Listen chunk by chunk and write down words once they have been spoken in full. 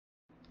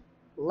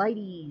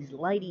Ladies,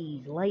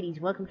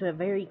 welcome to a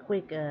very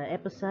quick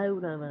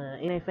episode of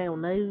NFL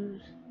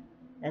News.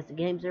 As the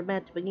games are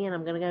about to begin,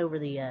 I'm going to go over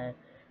the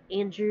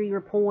injury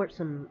reports,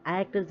 some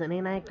actives and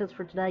inactives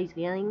for today's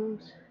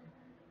games.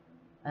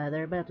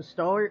 They're about to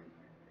start.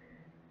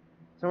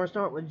 So we're going to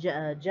start with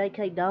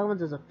J.K.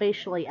 Dobbins is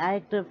officially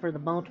active for the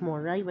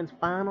Baltimore Ravens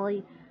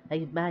finally.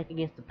 He's back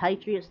against the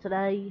Patriots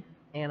today.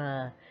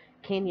 And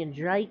Kenyon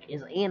Drake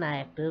is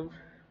inactive.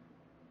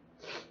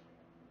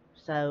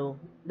 So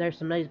there's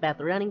some news about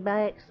the running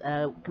backs.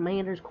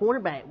 Commanders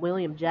quarterback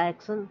William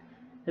Jackson,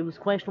 who was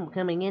questionable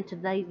coming into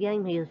today's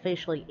game, he is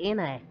officially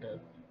inactive,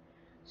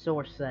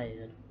 source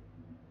said.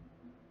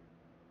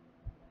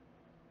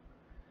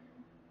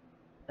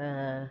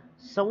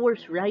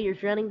 Source,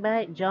 Raiders running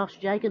back Josh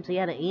Jacobs, he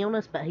had an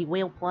illness, but he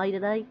will play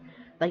today.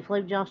 They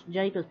flew Josh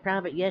Jacobs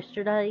private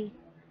yesterday.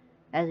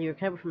 As he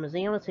recovered from his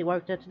illness, he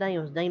worked up today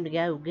and was deemed to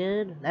go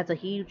good. That's a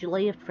huge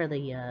lift for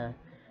the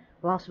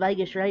Las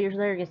Vegas Raiders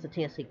there against the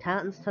Tennessee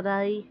Titans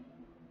today.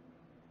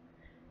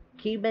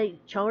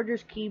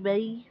 Chargers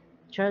QB,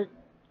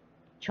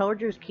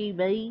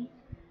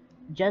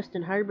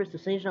 Justin Herbert's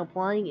decision on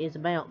playing is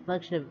about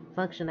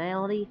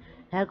functionality.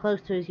 How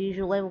close to his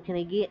usual level can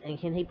he get, and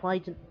can he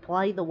play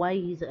the way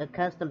he's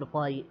accustomed to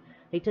play?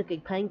 He took a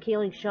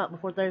pain-killing shot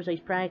before Thursday's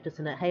practice,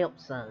 and it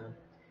helped some.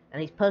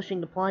 And he's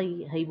pushing to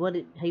play. He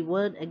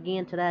would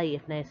again today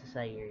if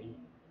necessary.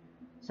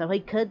 So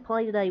he could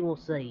play today. We'll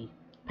see.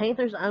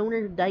 Panthers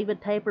owner David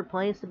Tepper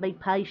plans to be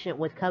patient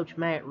with Coach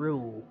Matt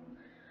Rhule.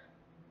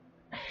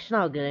 He's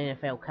not a good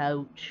NFL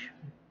coach.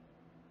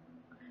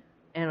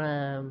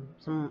 And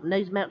some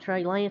news about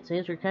Trey Lance,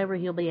 his recovery,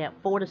 he'll be out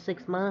 4 to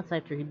 6 months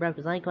after he broke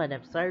his ankle, had to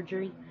have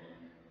surgery.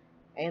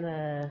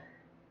 And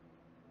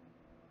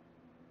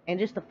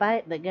just the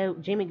fact that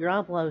Jimmy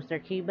Garoppolo's their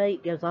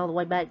QB goes all the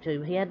way back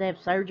to he had to have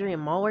surgery in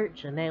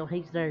March, and now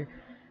he's their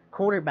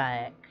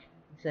quarterback.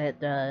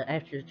 That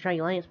after Trey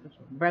Lance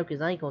broke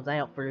his ankles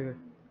out for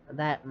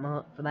that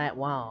month, for that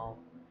while.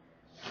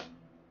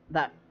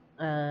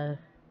 The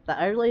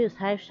earliest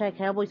hashtag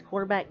Cowboys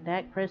quarterback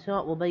Dak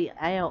Prescott will be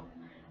out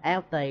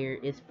there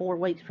is 4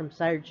 weeks from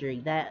surgery.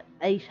 That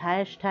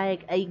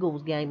hashtag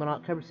Eagles game on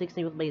October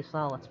 16th will be a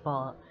solid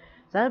spot.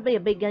 So that would be a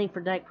big game for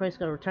Dak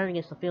Prescott to return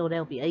against the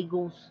Philadelphia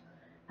Eagles.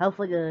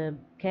 Hopefully the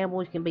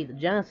Cowboys can beat the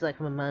Giants that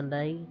coming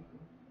Monday,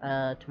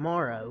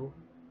 tomorrow.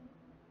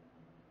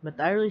 But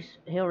the earliest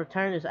he'll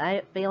return is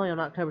at Philly on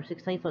October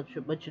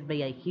 16th, which should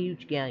be a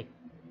huge game.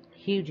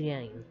 Huge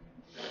game.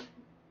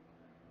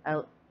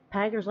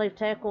 Packers left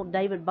tackle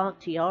David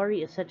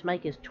Bakhtiari is set to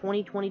make his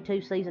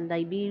 2022 season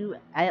debut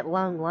at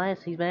long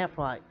last. He's been out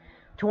for like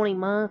 20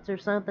 months or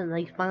something, and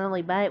he's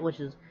finally back, which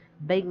is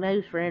big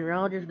news for Aaron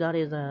Rodgers. Got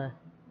his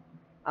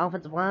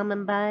offensive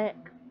lineman back.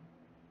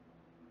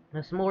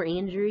 There's some more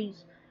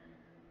injuries.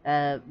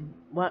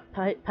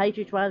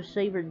 Patriots wide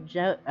receiver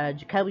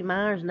Jacoby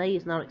Myers' knee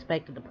is not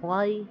expected to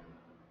play.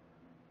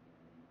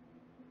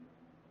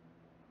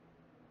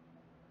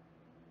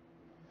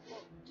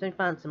 Soon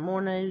find some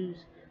more news.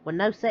 With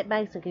no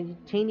setbacks and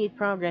continued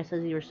progress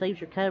as he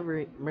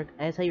recovers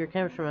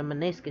from a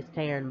meniscus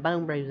tear and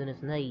bone bruise in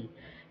his knee.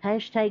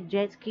 Hashtag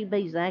Jets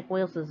QB Zach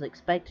Wilson is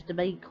expected to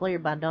be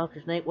cleared by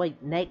doctors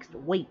next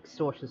week,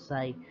 sources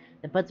say.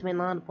 That puts him in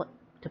line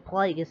to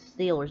play against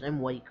the Steelers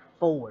in week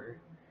 4.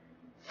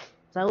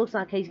 So it looks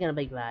like he's going to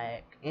be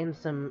back. And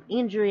some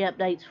injury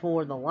updates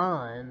for the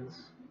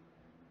Lions.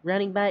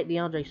 Running back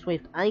DeAndre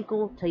Swift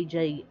ankle,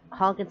 TJ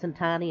Hawkinson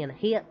tight end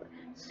hip,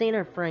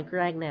 center Frank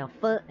Ragnow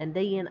foot, and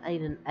DN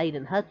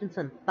Aiden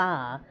Hutchinson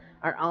thigh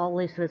are all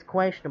listed as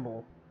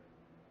questionable.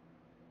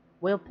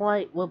 Will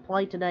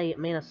play today at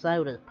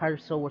Minnesota per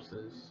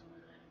sources.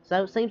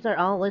 So it seems they're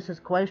all listed as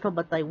questionable,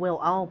 but they will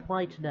all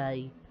play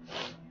today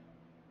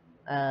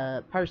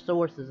per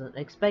sources.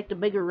 Expect a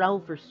bigger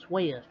role for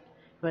Swift,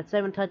 who had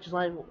 7 touches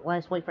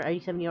last week for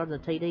 87 yards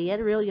and a TD. He had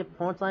a really good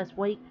performance last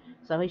week,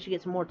 so he should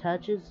get some more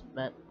touches.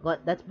 But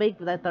that's big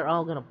for that they're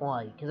all going to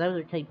play, because those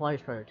are key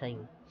players for their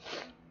team.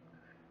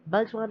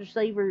 Bucks wide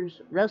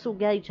receivers Russell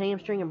Gage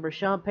hamstring and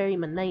Brashad Perry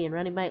knee and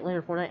running back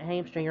Leonard Fournette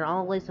hamstring are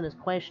all listed as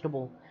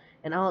questionable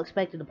and all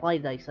expected to play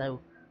today. So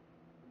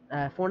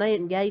Fournette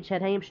and Gage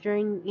had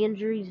hamstring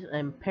injuries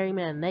and Perry had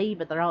a knee,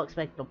 but they're all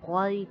expected to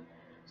play.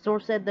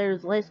 Source said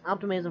there's less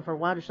optimism for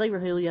wide receiver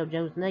Julio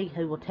Jones' knee,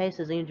 who will test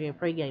his injury in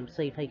pregame to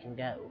see if he can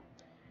go.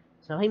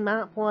 So he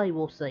might play.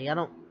 We'll see.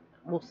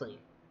 We'll see.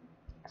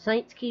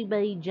 Saints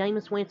QB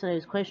Jameis Winston, who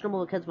is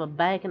questionable because of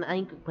back and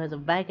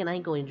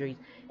ankle injuries,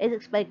 is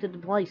expected to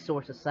play,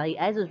 sources say,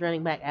 as is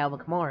running back Alvin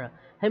Kamara,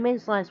 who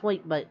missed last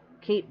week, but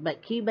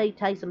QB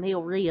Taysom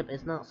Hill rib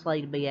is not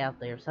slated to be out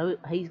there, so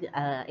he's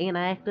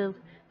inactive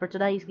for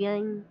today's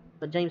game.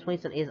 But Jameis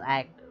Winston is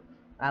active,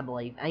 I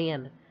believe,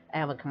 and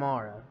Alvin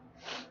Kamara.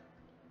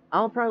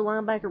 All-Pro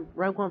linebacker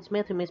Roquan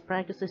Smith, who missed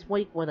practice this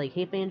week with a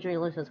hip injury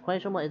listed as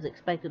questionable, is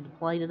expected to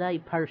play today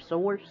per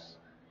source.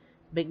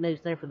 Big news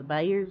there for the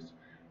Bears.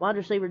 Wide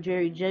receiver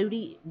Jerry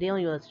Jeudy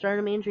dealing with a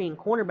sternum injury and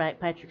cornerback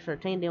Patrick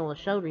Surtain dealing with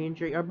a shoulder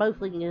injury are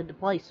both looking good to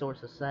play,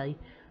 sources say.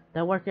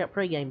 They'll work out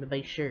pregame to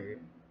be sure.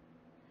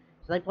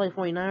 So they play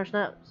 49ers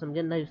tonight. Some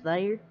good news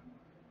there.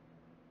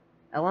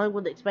 Along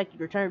with the expected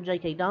return of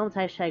J.K. Dobbins,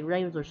 hashtag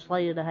Ravens are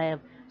slated to have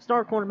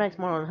star cornerbacks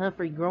Marlon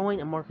Humphrey groin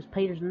and Marcus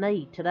Peters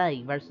knee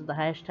today versus the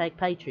hashtag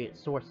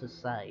Patriots, sources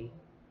say.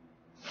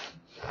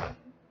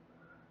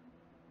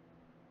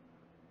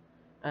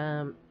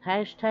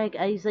 Hashtag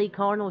AZ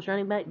Cardinals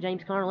running back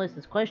James Conner listed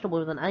as questionable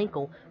with an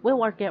ankle. Will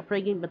work out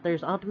pregame, but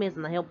there's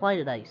optimism that he'll play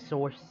today,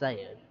 source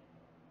said.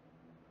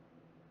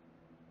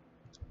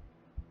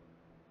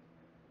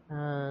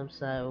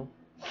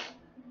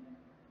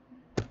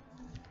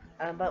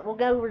 But we'll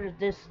go over to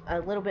this a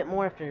little bit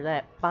more after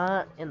that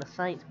fight in the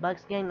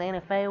Saints-Bucks game. The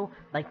NFL,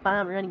 they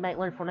fined running back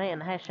Leonard Fournette and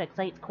the hashtag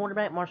Saints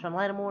cornerback Marshawn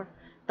Lattimore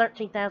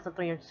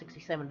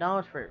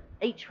 $13,367 for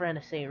each for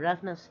unnecessary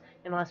roughness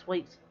in last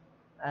week's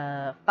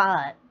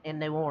fight in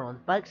New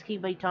Orleans. Bucks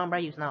QB Tom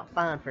Brady was not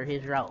fined for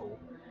his role.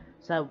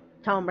 So,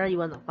 Tom Brady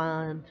wasn't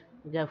fined.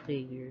 Go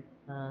figure.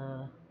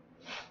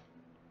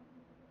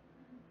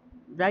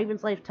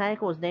 Ravens left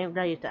tackle was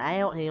downgraded to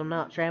out. He'll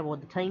not travel with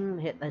the team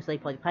as they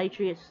play the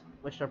Patriots,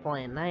 which they're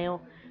playing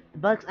now. The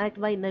Bucks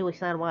activated newly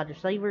signed wide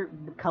receiver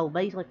Cole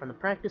Beasley from the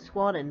practice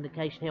squad, an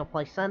indication he'll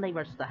play Sunday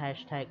versus the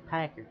hashtag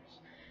Packers.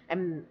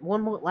 And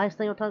one more last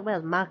thing I'll talk about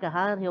is Micah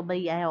Hyde. He'll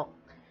be out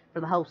for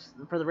the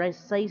rest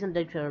of the season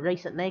due to a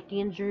recent neck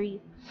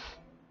injury.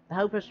 The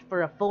hope is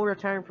for a full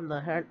return from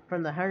the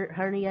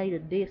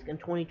herniated disc in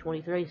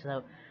 2023.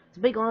 So it's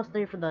a big loss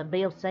there for the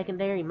Bills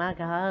secondary.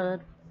 Micah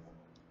Hyde,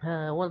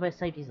 one of the best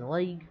safeties in the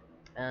league.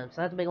 So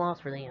that's a big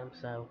loss for them.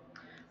 So,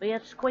 but yeah,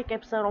 just a quick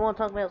episode. I want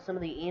to talk about some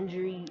of the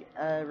injury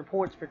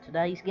reports for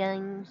today's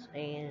games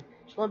and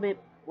just a little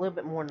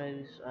bit more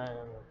news.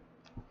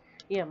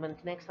 Yeah, but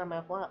until next time,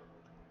 I'll fly.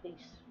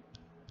 Peace.